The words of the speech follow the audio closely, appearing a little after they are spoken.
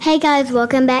Hey guys,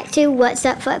 welcome back to What's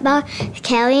Up Football,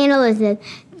 Kelly and Elizabeth.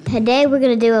 Today we're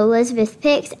going to do Elizabeth's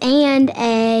picks and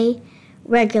a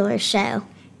regular show.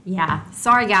 Yeah,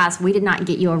 sorry guys, we did not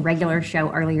get you a regular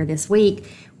show earlier this week.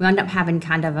 We ended up having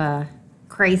kind of a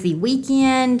crazy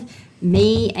weekend.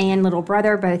 Me and little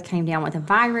brother both came down with a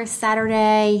virus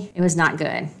Saturday. It was not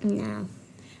good. No.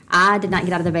 I did not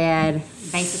get out of the bed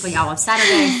basically all of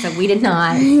Saturday, so we did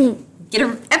not get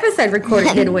an episode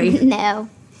recorded, did we? No.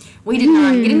 We did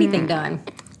not get anything done.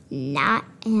 Not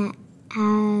at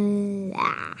all.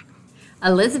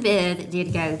 Elizabeth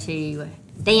did go to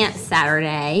dance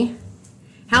Saturday.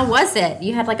 How was it?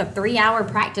 You had like a 3-hour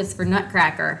practice for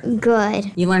Nutcracker.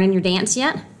 Good. You learning your dance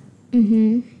yet?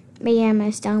 Mm-hmm. But yeah, I'm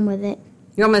almost done with it.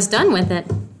 You're almost done with it?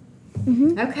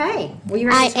 Mm-hmm. Okay. Well, you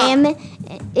ready to talk?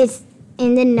 It's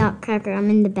in the Nutcracker.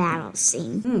 I'm in the battle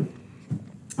scene.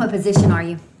 What position are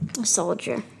you? A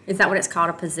soldier. Is that what it's called,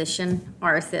 a position?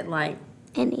 Or is it like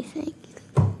Anything.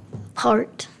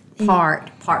 Part.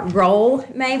 Role,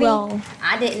 maybe? Role.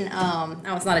 I didn't,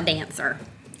 I was not a dancer.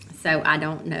 So I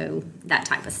don't know that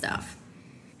type of stuff.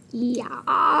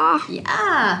 Yeah.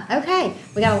 Yeah. Okay.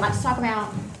 We got a lot to talk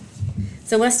about.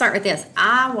 So let's start with this.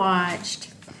 I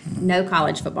watched no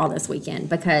college football this weekend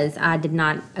because I did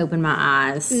not open my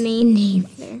eyes. Me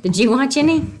neither. Did you watch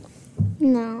any?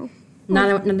 No.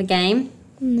 Not in the game?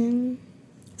 No.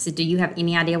 So do you have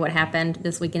any idea what happened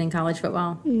this weekend in college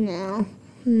football? No.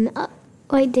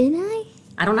 Wait, did I?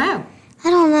 I don't know.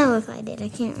 I don't know if I did. I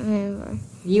can't remember.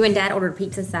 You and Dad ordered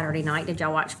pizza Saturday night. Did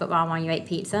y'all watch football while you ate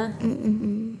pizza?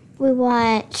 Mm-mm. We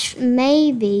watched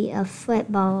maybe a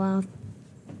football out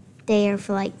there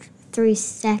for like 3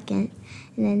 seconds,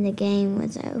 and then the game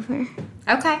was over.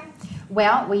 Okay.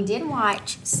 Well, we did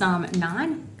watch some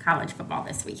non-college football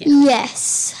this weekend.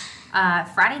 Yes.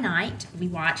 Friday night, we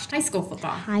watched high school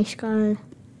football. High school.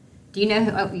 Do you know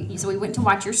who? So we went to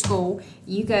watch your school.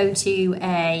 You go to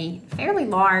a fairly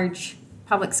large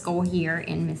public school here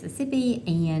in Mississippi,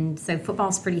 and so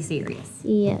football's pretty serious.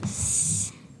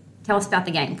 Yes. Tell us about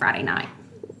the game Friday night.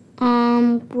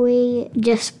 We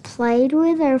just played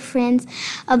with our friends.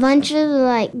 A bunch of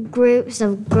like groups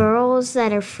of girls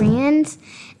that are friends.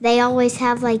 They always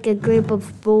have like a group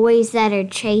of boys that are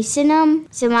chasing them.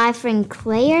 So my friend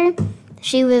Claire,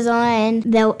 she was on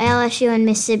the LSU and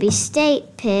Mississippi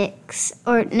State picks.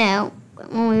 Or no,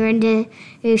 when we were into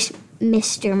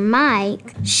Mr.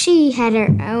 Mike, she had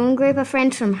her own group of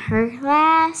friends from her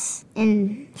class.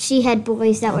 And she had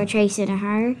boys that were chasing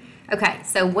her. Okay,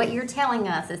 so what you're telling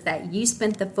us is that you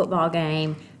spent the football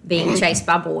game being chased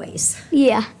by boys.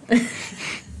 Yeah.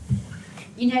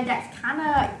 You know, that's kind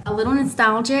of a little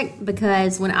nostalgic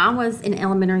because when I was in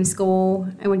elementary school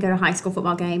and would go to high school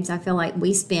football games, I feel like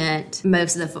we spent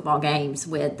most of the football games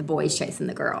with the boys chasing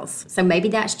the girls. So maybe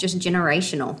that's just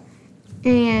generational.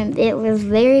 And it was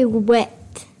very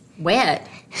wet. Wet?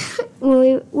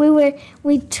 We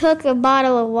took a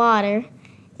bottle of water,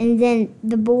 and then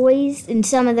the boys and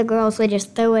some of the girls would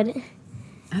just throw it.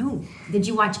 Oh, did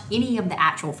you watch any of the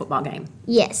actual football game?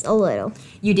 Yes, a little.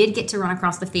 You did get to run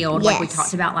across the field like we Yes.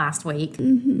 talked about last week.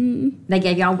 Mm-hmm. They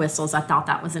gave y'all whistles. I thought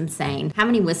that was insane. How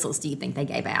many whistles do you think they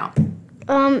gave out?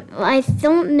 I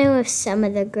don't know if some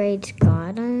of the grades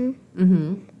got them,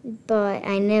 but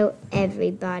I know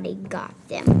everybody got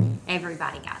them.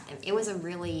 Everybody got them. It was a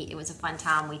fun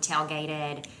time. We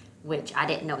tailgated, which I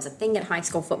didn't know was a thing at high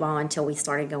school football until we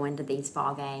started going to these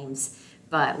fall games.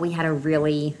 But we had a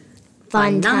really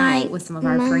fun night with some of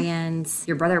our friends.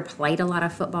 Your brother played a lot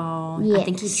of football. Yes. I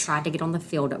think he tried to get on the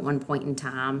field at one point in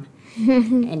time,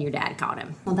 and your dad caught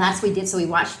him. Well, that's what we did. So we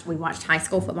watched high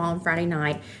school football on Friday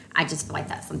night. I just feel like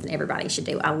that's something everybody should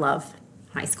do. I love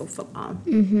high school football.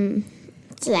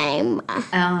 Same.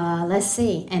 Let's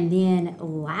see. And then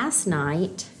last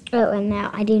night. Oh, and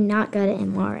now I do not go to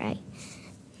MRA.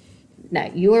 No,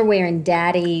 you were wearing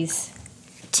Daddy's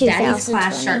class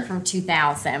 2020. shirt from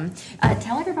 2000.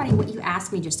 Tell everybody what you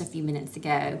asked me just a few minutes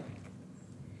ago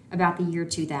about the year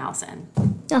 2000.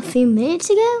 A few minutes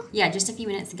ago? Yeah, just a few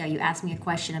minutes ago, you asked me a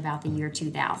question about the year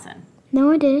 2000.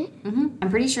 No, I didn't. I'm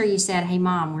pretty sure you said, "Hey,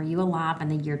 Mom, were you alive in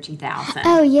the year 2000?"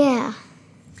 Oh, yeah.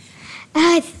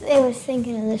 I was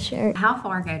thinking of the shirt. How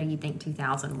far ago do you think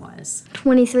 2000 was?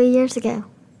 23 years ago.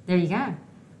 There you go.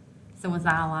 So was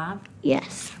I alive?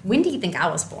 Yes. When do you think I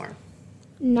was born?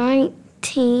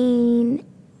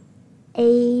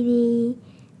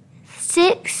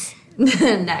 1986. No,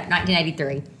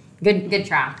 1983. Good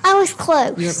try. I was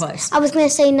close. You were close. I was going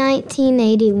to say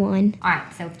 1981. All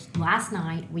right, so last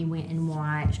night we went and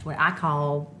watched what I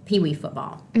call Pee Wee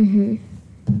football.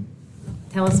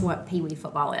 Tell us what Pee Wee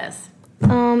football is.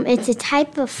 It's a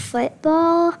type of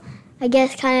football I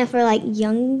guess kind of for like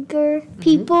younger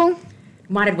people.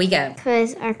 Why did we go?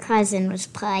 Because our cousin was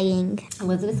playing.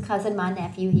 Elizabeth's cousin, my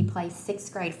nephew, he plays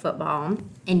 6th grade football.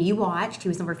 And you watched. He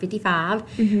was number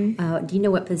 55. Do you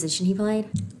know what position he played?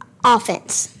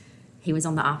 Offense. He was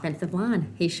on the offensive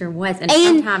line. He sure was. And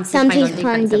And sometimes he played on sometimes on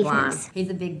defensive line. defense. He's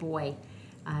a big boy.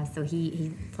 So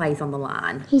he plays on the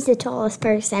line. He's the tallest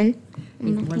person.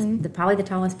 He was probably the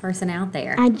tallest person out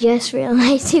there. I just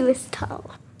realized he was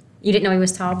tall. You didn't know he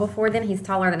was tall before then? He's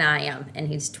taller than I am, and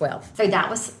he's 12. So that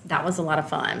was a lot of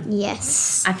fun.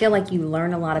 Yes. I feel like you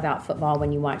learn a lot about football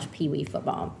when you watch Pee Wee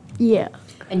football. Yeah.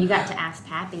 And you got to ask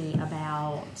Pappy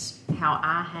about how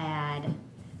I had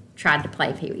tried to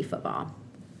play Pee Wee football.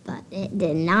 But it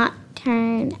did not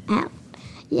turn out.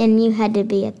 And you had to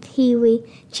be a Pee Wee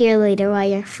cheerleader while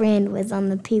your friend was on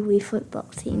the Pee Wee football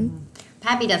team.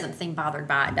 Pappy doesn't seem bothered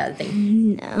by it, does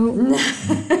he? No.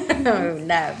 Oh,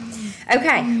 no.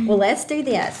 Okay, well, let's do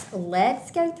this.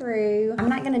 Let's go through. I'm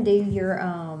not going to do your,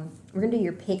 we're going to do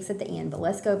your picks at the end, but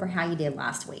let's go over how you did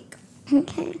last week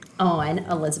Okay. on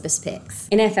Elizabeth's picks.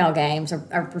 NFL games or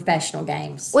professional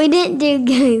games. We didn't do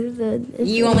games.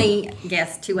 You only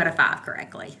guessed 2 out of 5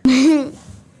 correctly.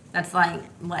 That's like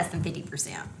less than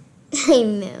 50%. I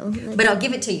know. But I'll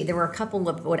give it to you. There were a couple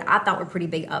of what I thought were pretty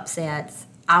big upsets.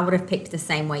 I would have picked the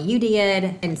same way you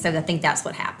did, and so I think that's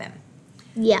what happened.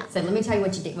 Yeah. So let me tell you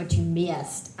what you did, what you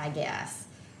missed, I guess.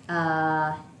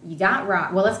 You got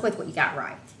right. Well, let's go with what you got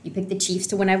right. You picked the Chiefs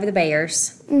to win over the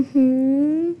Bears,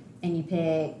 Mm-hmm. and you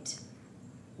picked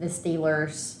the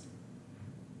Steelers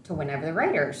to win over the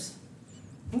Raiders.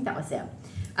 I think that was it.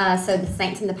 So the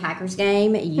Saints and the Packers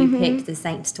game, you picked the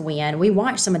Saints to win. We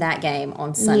watched some of that game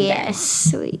on Sunday.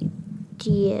 Yes, we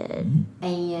did.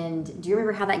 And do you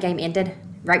remember how that game ended?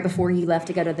 Right before you left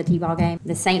to go to the T-ball game,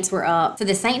 the Saints were up. So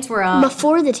the Saints were up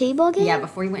Before the T-ball game? Yeah,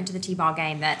 before you went to the T-ball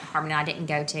game that Harmon and I didn't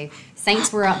go to.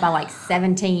 Saints were up by like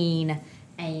 17,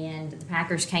 and the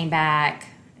Packers came back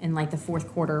in like the fourth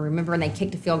quarter. Remember, and they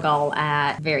kicked a field goal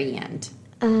at the very end.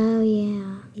 Oh,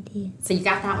 yeah, we did. So you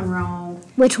got that one wrong.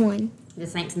 Which one? The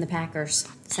Saints and the Packers.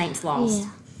 Saints lost.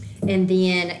 Yeah. And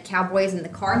then Cowboys and the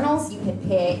Cardinals, you had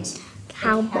picked the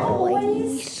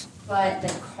Cowboys. But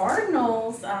the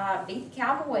Cardinals beat the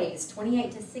Cowboys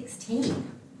 28-16.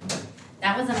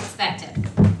 That was unexpected.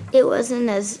 It wasn't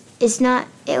as,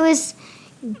 it was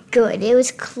good. It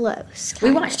was close.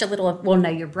 We watched a little of, well, no,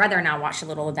 your brother and I watched a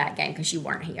little of that game because you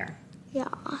weren't here.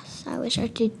 Yes, I was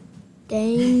at the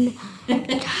dang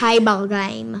T-ball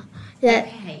game. That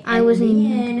Okay, I and wasn't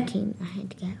even then on the team. I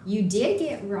had to go. You did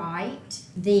get right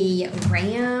the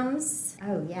Rams.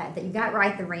 Oh, yeah, that you got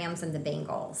right the Rams and the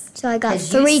Bengals. So I got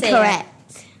 'Cause you 3 said- correct.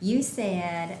 You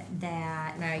said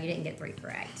that, no, you didn't get 3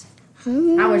 correct.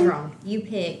 Hmm. I was wrong. You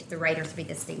picked the Raiders to beat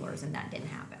the Steelers, and that didn't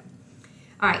happen.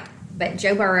 All right, but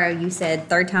Joe Burrow, you said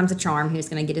 3rd time's a charm. He was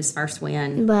going to get his first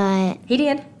win. But He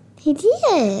did. he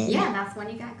did. Yeah, that's one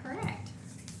you got correct.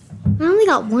 I only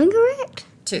got 1 correct?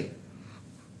 2.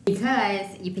 Because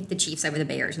you picked the Chiefs over the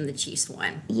Bears, and the Chiefs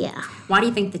won. Yeah. Why do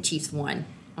you think the Chiefs won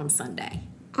on Sunday?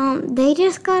 They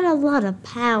just got a lot of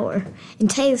power, and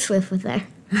Taylor Swift was there.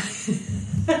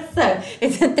 So,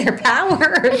 is it their power,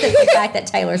 or is it the fact that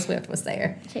Taylor Swift was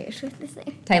there? Taylor Swift was there.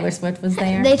 Taylor Swift was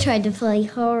there. They tried to play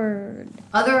hard.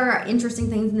 Other interesting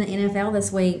things in the NFL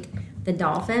this week, the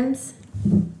Dolphins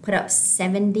put up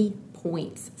 70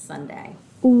 points Sunday.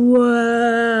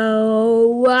 Whoa.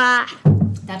 Wow.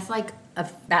 That's like a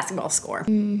basketball score.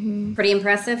 Mm-hmm. Pretty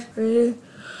impressive. Okay.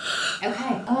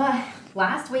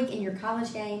 Last week in your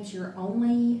college games, your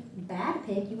only bad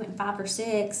pick, you went 5 or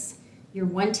 6. Your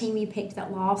one team you picked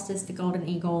that lost is the Golden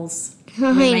Eagles.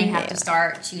 We may have to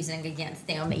start choosing against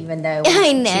them, even though we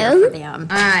I cheer know. for them.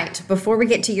 All right. Before we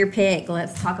get to your pick,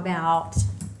 let's talk about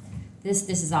this.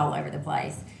 This is all over the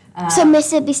place. So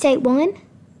Mississippi State won?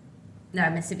 No,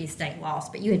 Mississippi State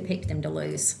lost, but you had picked them to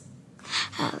lose.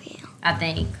 Oh, yeah. I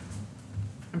think.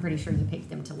 I'm pretty sure you picked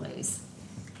them to lose.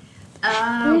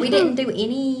 We didn't do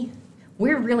any.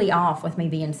 We're really off with me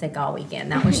being sick all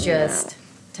weekend. That was just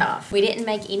tough. We didn't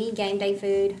make any game day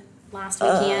food last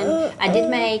weekend. I did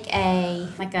make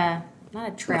not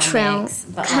a trail mix,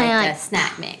 but like a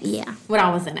snack mix. Yeah. What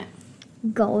all was in it?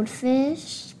 Goldfish,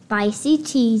 spicy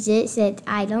Cheez-Its that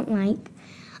I don't like,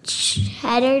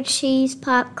 cheddar cheese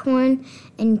popcorn,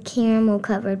 and caramel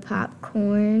covered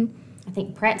popcorn. I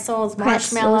think pretzels,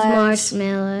 Pretzels, marshmallows.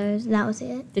 marshmallows. That was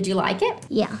it. Did you like it?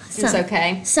 Yeah. It was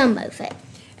okay. Some of it.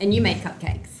 And you made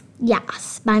cupcakes.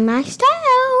 Yes, by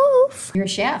myself. You're a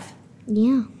chef.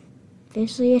 Yeah.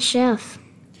 Officially a chef.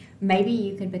 Maybe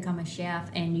you could become a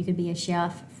chef, and you could be a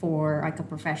chef for like a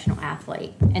professional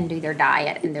athlete and do their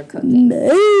diet and their cooking.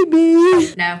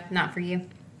 Maybe. No, not for you.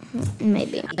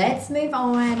 Maybe. Let's move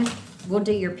on. We'll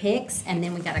do your picks, and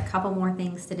then we got a couple more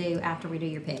things to do after we do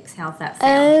your picks. How's that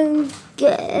sound?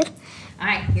 Good. All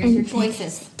right, here's your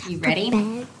choices. You ready?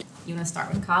 Bad. You want to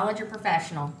start with college or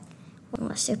professional? Well,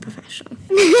 let's do professional.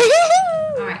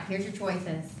 All right, here's your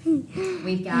choices.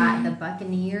 We've got the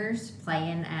Buccaneers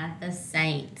playing at the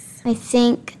Saints. I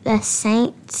think the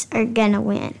Saints are gonna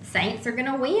win. Saints are going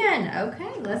to win.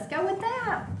 Okay, let's go with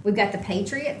that. We've got the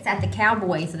Patriots at the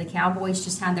Cowboys. So the Cowboys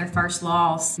just had their first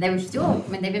loss. They were still,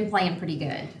 they've been playing pretty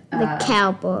good. The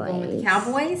Cowboys. Going with the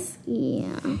Cowboys?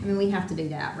 Yeah. We have to do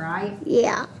that, right?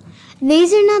 Yeah.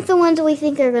 These are not the ones we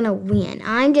think are gonna win.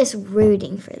 I'm just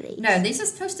rooting for these. No, these are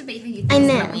supposed to be who you think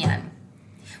is going to win.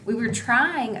 We were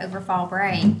trying over fall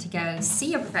break to go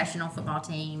see a professional football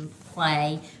team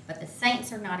play, but the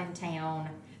Saints are not in town.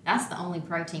 That's the only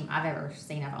pro team I've ever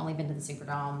seen. I've only been to the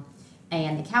Superdome.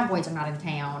 And the Cowboys are not in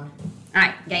town. All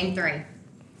right, game 3.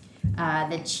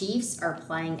 The Chiefs are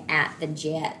playing at the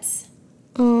Jets.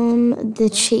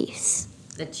 The Chiefs.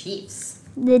 The Chiefs.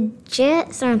 The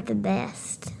Jets aren't the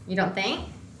best. You don't think?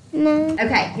 No.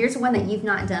 Okay, here's one that you've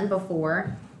not done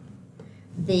before.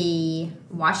 The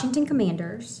Washington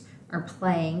Commanders are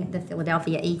playing the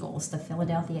Philadelphia Eagles. The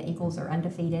Philadelphia Eagles are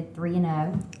undefeated,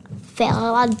 3-0.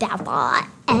 Philadelphia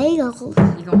Eagles.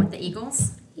 You going with the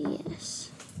Eagles?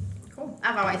 Yes. Cool.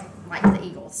 I've always liked the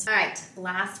Eagles. All right,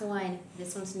 last one.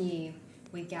 This one's new.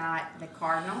 We got the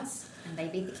Cardinals, and they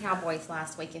beat the Cowboys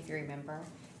last week, if you remember.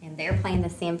 And they're playing the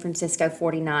San Francisco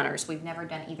 49ers. We've never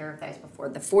done either of those before.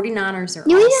 The 49ers are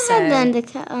We also... have done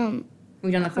the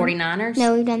We've done the 49ers?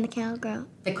 No, we've done the Cowgirl.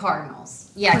 The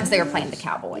Cardinals. Yeah, because they were playing the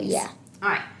Cowboys. Yeah. All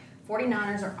right.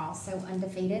 49ers are also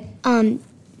undefeated.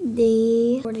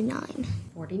 The 49.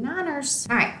 49ers.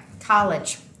 All right.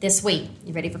 College this week.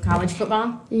 You ready for college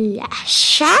football?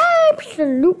 Yes,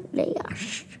 absolutely.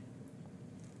 Yes.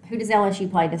 Who does LSU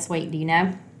play this week? Do you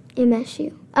know?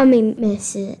 MSU. I mean,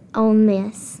 Ole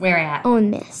Miss. Where at? Ole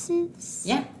Miss.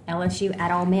 Yeah, LSU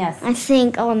at Ole Miss. I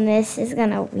think Ole Miss is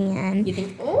gonna win. You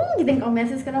think Ole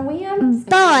Miss is gonna win?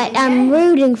 But I'm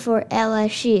rooting for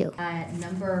LSU.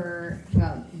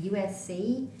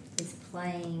 USC is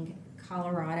playing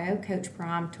Colorado. Coach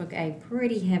Prime took a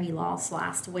pretty heavy loss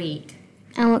last week.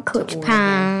 I want to Coach Oregon.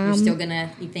 Prime.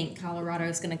 You think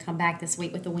Colorado's gonna come back this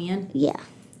week with a win? Yeah.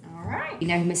 All right. You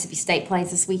know who Mississippi State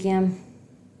plays this weekend?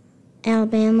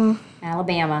 Alabama.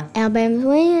 Alabama's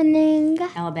winning.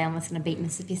 Alabama's going to beat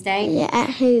Mississippi State. Yeah, at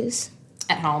whose?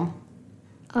 At home.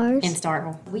 Ours. In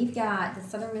Starkville. We've got the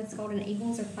Southern Miss Golden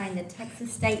Eagles are playing the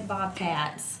Texas State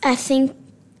Bobcats. I think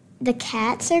the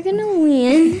Cats are going to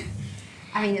win.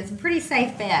 I mean, it's a pretty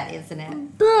safe bet, isn't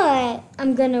it? But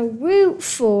I'm going to root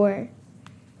for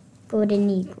Golden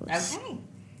Eagles. Okay.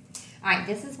 All right,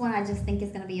 this is one I just think is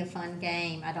going to be a fun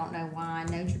game. I don't know why.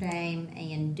 Notre Dame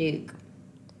and Duke.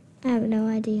 I have no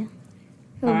idea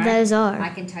who All right. those are. I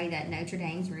can tell you that Notre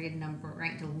Dame's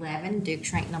ranked 11.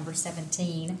 Duke's ranked number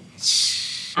 17.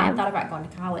 I thought about going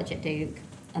to college at Duke,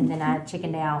 and then I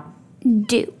chickened out.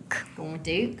 Duke. Going with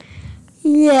Duke?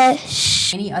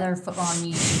 Yes. Any other football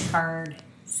news you've heard,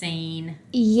 seen?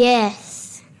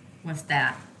 Yes. What's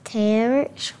that? Taylor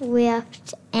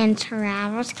Swift and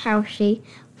Travis Kelce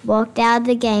walked out of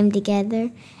the game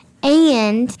together,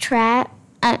 and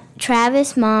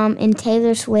Travis' mom and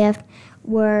Taylor Swift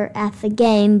were at the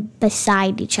game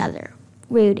beside each other,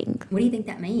 rooting. What do you think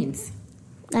that means?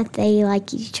 That they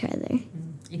like each other.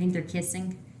 You think they're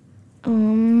kissing?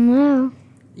 No.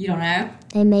 You don't know?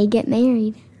 They may get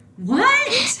married.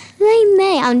 What? They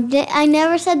may. I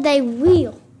never said they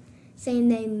will. Saying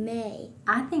they may.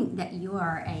 I think that you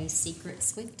are a secret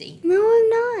Swiftie. No, I'm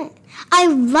not. I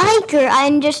like her.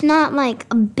 I'm just not like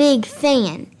a big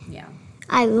fan. Yeah.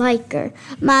 I like her.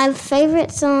 My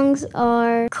favorite songs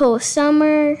are Cool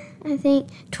Summer, I think,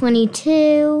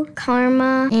 22,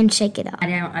 Karma, and Shake It Off.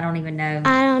 I don't even know.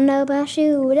 I don't know about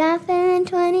you, but I'm feeling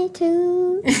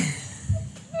 22.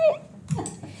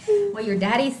 Well, your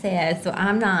daddy says, so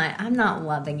I'm not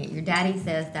loving it. Your daddy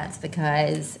says that's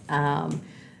because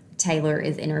Taylor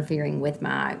is interfering with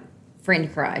my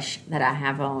friend crush that I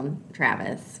have on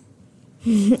Travis.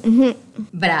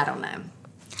 But I don't know.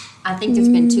 I think there's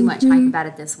been too much hype about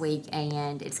it this week,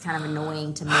 and it's kind of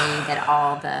annoying to me that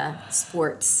all the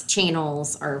sports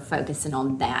channels are focusing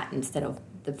on that instead of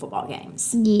the football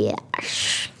games. Yeah.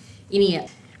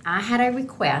 I had a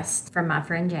request from my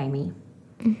friend Jamie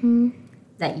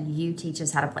that you teach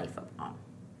us how to play football.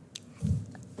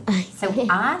 So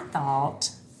I thought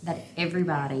that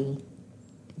everybody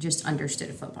just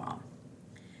understood football.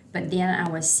 But then I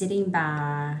was sitting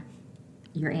by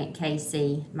your Aunt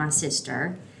Casey, my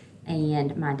sister,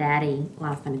 and my daddy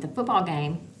last night at the football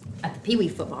game, at the Pee Wee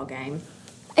football game.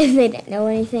 If they didn't know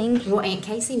anything. Well, Aunt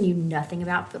Casey knew nothing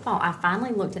about football. I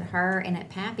finally looked at her and at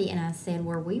Pappy and I said,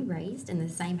 were we raised in the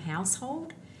same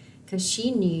household? Because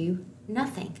she knew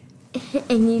nothing.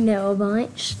 And you know a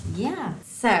bunch. Yeah.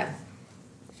 So,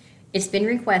 it's been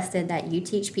requested that you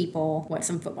teach people what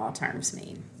some football terms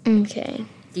mean. Okay.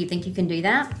 Do you think you can do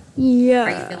that? Yeah. Are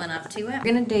you feeling up to it?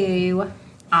 We're going to do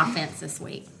offense this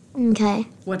week. Okay.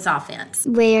 What's offense?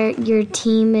 Where your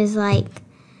team is like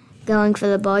going for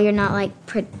the ball. You're not like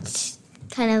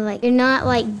you're not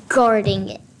like guarding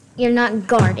it. You're not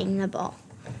guarding the ball.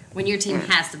 When your team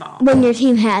has the ball. When your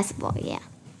team has the ball, yeah.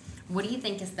 What do you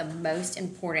think is the most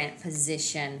important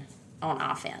position on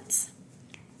offense?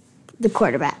 The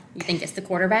quarterback. You think it's the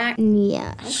quarterback?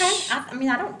 Yeah. Okay.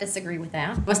 I don't disagree with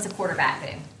that. What's the quarterback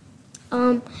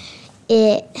do?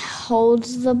 It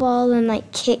holds the ball and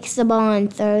like kicks the ball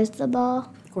and throws the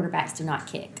ball. Quarterbacks do not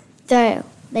kick.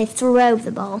 They throw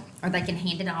the ball. Or they can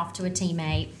hand it off to a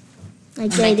teammate.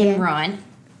 Like And they do. can run.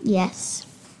 Yes.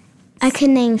 I could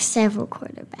name several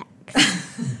quarterbacks.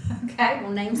 Okay,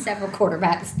 we'll name several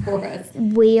quarterbacks for us.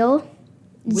 Will.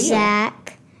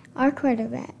 Zach, our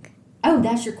quarterback. Oh,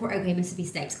 that's your quarterback. Okay, Mississippi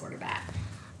State's quarterback.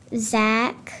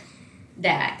 Zach.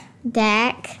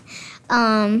 Dak.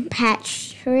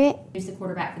 Patrick. Who's the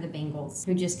quarterback for the Bengals?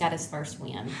 Who just got his first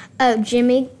win? Oh,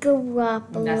 Jimmy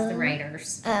Garoppolo. That's the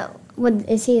Raiders. Oh,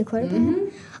 is he a quarterback?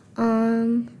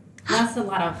 Mm-hmm. That's a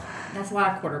lot of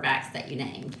quarterbacks that you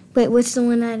named. Wait, what's the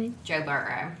one I did? Joe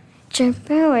Burrow. Joe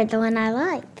Burrow, the one I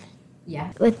like.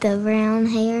 Yeah. With the brown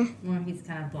hair. Well, he's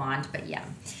kind of blonde, but yeah.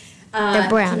 The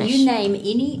brownish. Can you name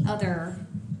any other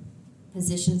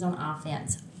positions on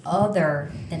offense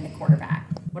other than the quarterback?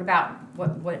 What about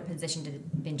what position did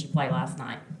Benji play last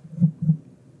night?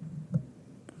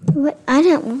 What? I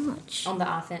don't watch. On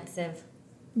the offensive.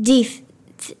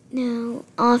 No,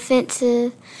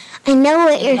 offensive. I know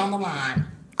what you're. On the line.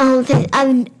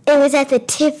 It was at the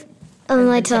tip of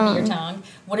my The tip of your tongue. tongue.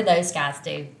 What do those guys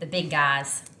do? The big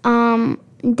guys.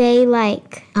 They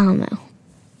like. I don't know.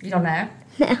 You don't know?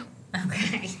 No.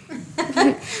 Okay.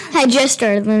 I just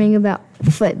started learning about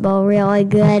football really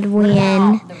good What when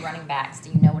about the running backs? Do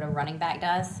you know what a running back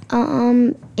does?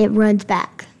 it runs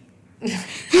back. I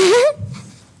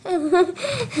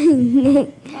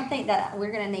think that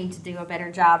we're going to need to do a better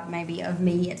job maybe of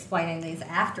me explaining these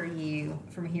after you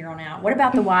from here on out. What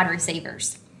about the wide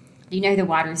receivers? Do you know who the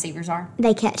wide receivers are?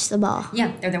 They catch the ball.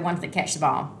 Yeah, they're the ones that catch the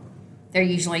ball. They're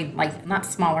usually like not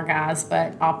smaller guys,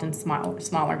 but often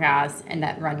smaller guys and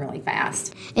that run really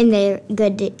fast. And they're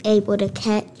able to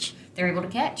catch. They're able to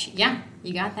catch. Yeah,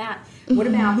 you got that. What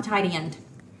about tight end?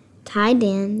 Tight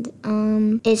end.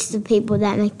 It's the people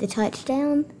that make the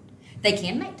touchdown. They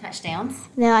can make touchdowns.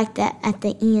 They're like that at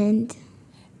the end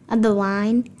of the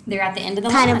line. They're at the end of the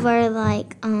Kind line. of where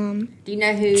like Do you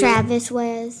know who Travis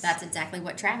was. That's exactly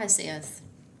what Travis is.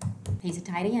 He's a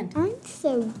tight end. I'm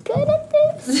so good at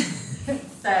this.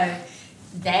 So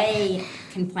they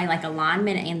can play like a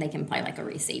lineman and they can play like a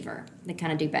receiver. They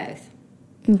kind of do both.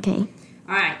 Okay.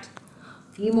 All right.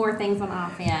 A few more things on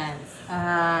offense.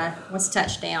 What's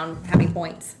touchdown? How many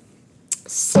points?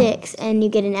 6, and you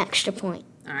get an extra point.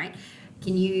 All right. How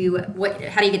do you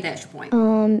get the extra point?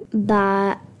 How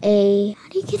do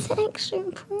you get the extra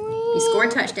point? You score a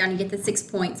touchdown, you get the 6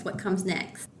 points. What comes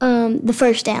next? The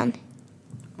first down.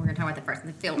 We're going to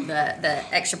talk about the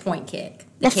extra point kick.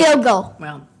 The field goal.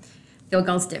 Well, field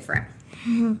goal's different.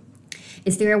 Mm-hmm.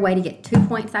 Is there a way to get 2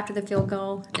 points after the field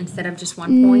goal instead of just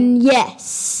 1 point?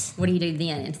 Yes. What do you do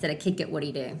then? Instead of kick it, what do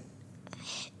you do?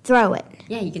 Throw it.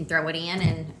 Yeah, you can throw it in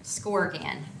and score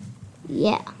again.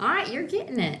 Yeah. All right, you're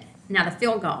getting it. Now, the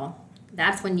field goal,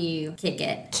 that's when you kick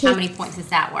it. How many points is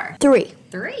that worth? 3.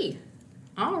 3.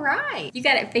 All right. You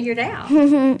got it figured out.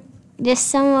 Just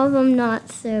some of them not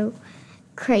so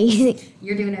crazy.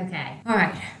 You're doing okay. All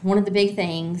right. One of the big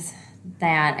things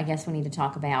that I guess we need to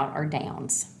talk about are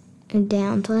downs.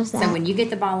 Down plus that. So when you get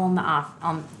the ball on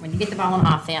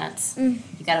offense,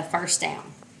 you got a first down.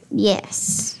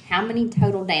 Yes. How many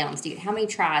total downs how many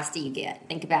tries do you get?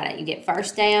 Think about it. You get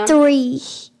first down. 3.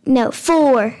 No,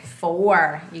 4.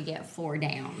 4. You get 4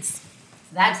 downs.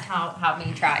 So that's how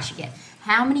many tries you get.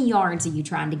 How many yards are you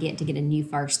trying to get a new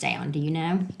first down? Do you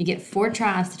know? You get 4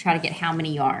 tries to try to get how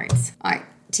many yards? All right,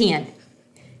 10.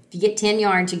 If you get 10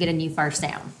 yards, you get a new first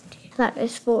down. That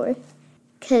is 4.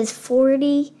 Because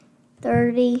 40,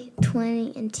 30,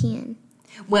 20, and 10.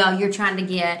 Well, you're trying to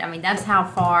get, that's how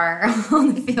far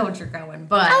on the field you're going.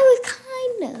 But I was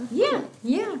kind of.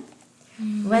 Yeah.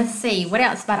 Let's see. What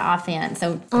else about offense?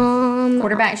 So,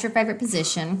 quarterback's your favorite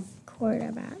position.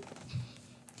 Quarterback.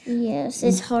 Yes,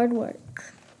 it's hard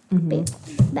work.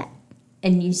 Mm-hmm. That.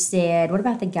 And you said, what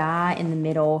about the guy in the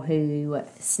middle who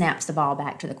snaps the ball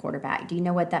back to the quarterback? Do you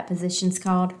know what that position's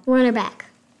called? Runner back.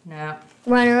 No.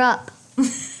 Runner up.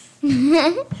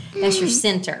 That's your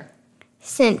center.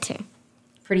 Center.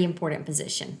 Pretty important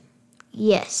position.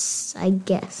 Yes, I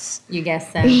guess. You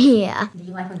guess so? Yeah. Do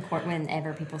you like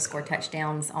whenever people score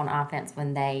touchdowns on offense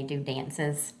when they do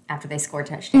dances after they score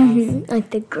touchdowns? Like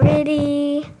the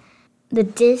gritty, the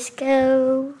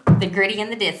disco. The gritty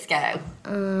and the disco.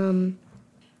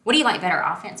 What do you like better,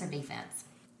 offense or defense?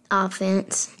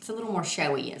 Offense. It's a little more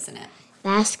showy, isn't it?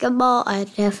 Basketball, I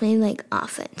definitely like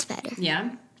offense better.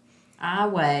 Yeah. I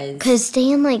was. Because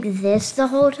staying like this the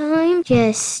whole time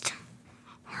just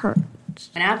hurts.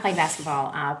 When I played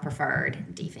basketball, I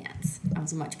preferred defense. I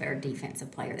was a much better defensive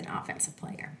player than offensive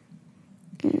player.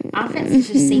 Offense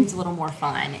just seems a little more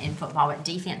fun in football, but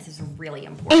defense is really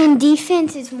important. And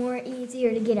defense is more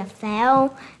easier to get a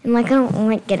foul. And like I don't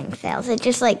like getting fouls. It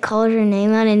just like calls your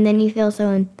name out and then you feel so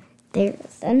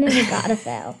embarrassed. I never got a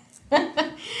foul. All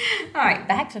right,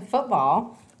 back to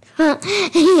football. Our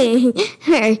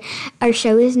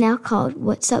show is now called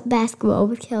What's Up Basketball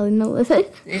with Kelly and Melissa.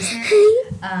 Is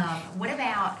it? What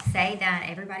about, say that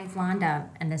everybody's lined up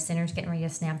and the center's getting ready to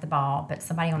snap the ball, but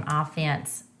somebody on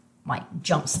offense like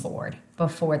jumps forward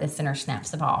before the center snaps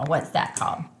the ball. What's that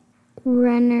called?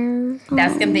 Runner.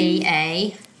 That's going to be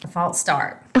a false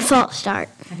start. A false start.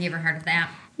 Have you ever heard of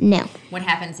that? No. What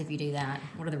happens if you do that?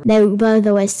 What are the They blow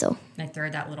the whistle. They can throw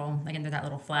that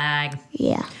little flag.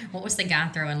 Yeah. What was the guy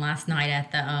throwing last night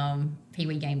at the Pee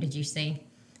Wee game? Did you see?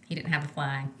 He didn't have a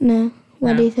flag. No.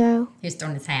 What No. do you throw? He was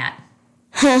throwing his hat.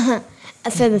 For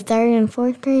the 3rd and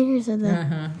 4th graders or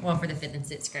the... Well, for the 5th and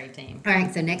 6th grade team. All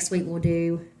right, so next week we'll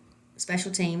do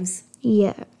special teams.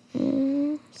 Yeah.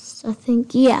 I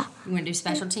think, yeah. You want to do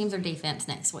special teams or defense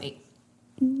next week?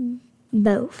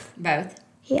 Both. Both.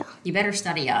 Yeah. You better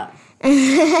study up. So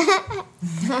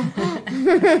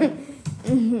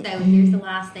here's the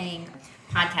last thing.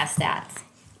 Podcast stats.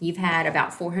 You've had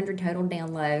about 400 total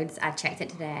downloads. I checked it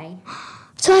today.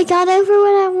 So I got over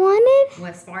what I wanted?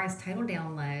 Well, as far as total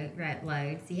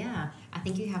downloads, yeah. I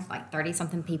think you have like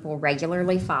 30-something people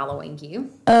regularly following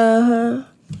you. Uh-huh.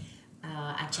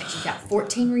 I checked, you've got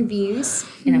 14 reviews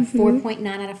and a 4.9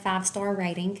 out of 5-star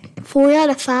rating. 4 out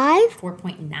of 5?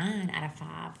 4.9 out of 5.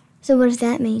 So what does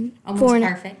that mean? Almost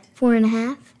perfect.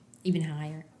 4.5? Even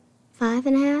higher.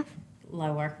 5.5?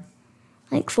 Lower.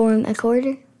 Like 4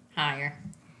 1/4? Higher.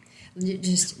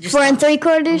 Just 4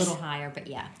 3/4? a little higher, but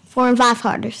yeah. 4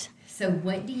 5/4. So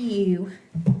what do you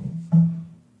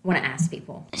want to ask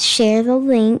people? Share the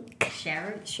link.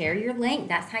 Share your link.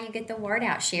 That's how you get the word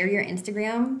out. Share your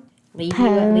Instagram. Leave you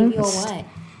a what?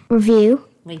 Review.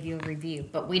 Leave you a review.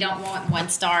 But we don't want 1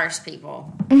 stars,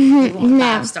 people. We want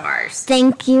 5 stars.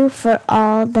 Thank you for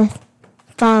all the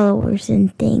followers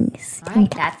and things. All right,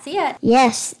 that's it.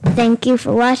 Yes, thank you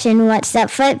for watching What's Up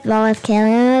Football with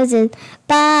Kelly and Moses.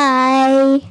 Bye.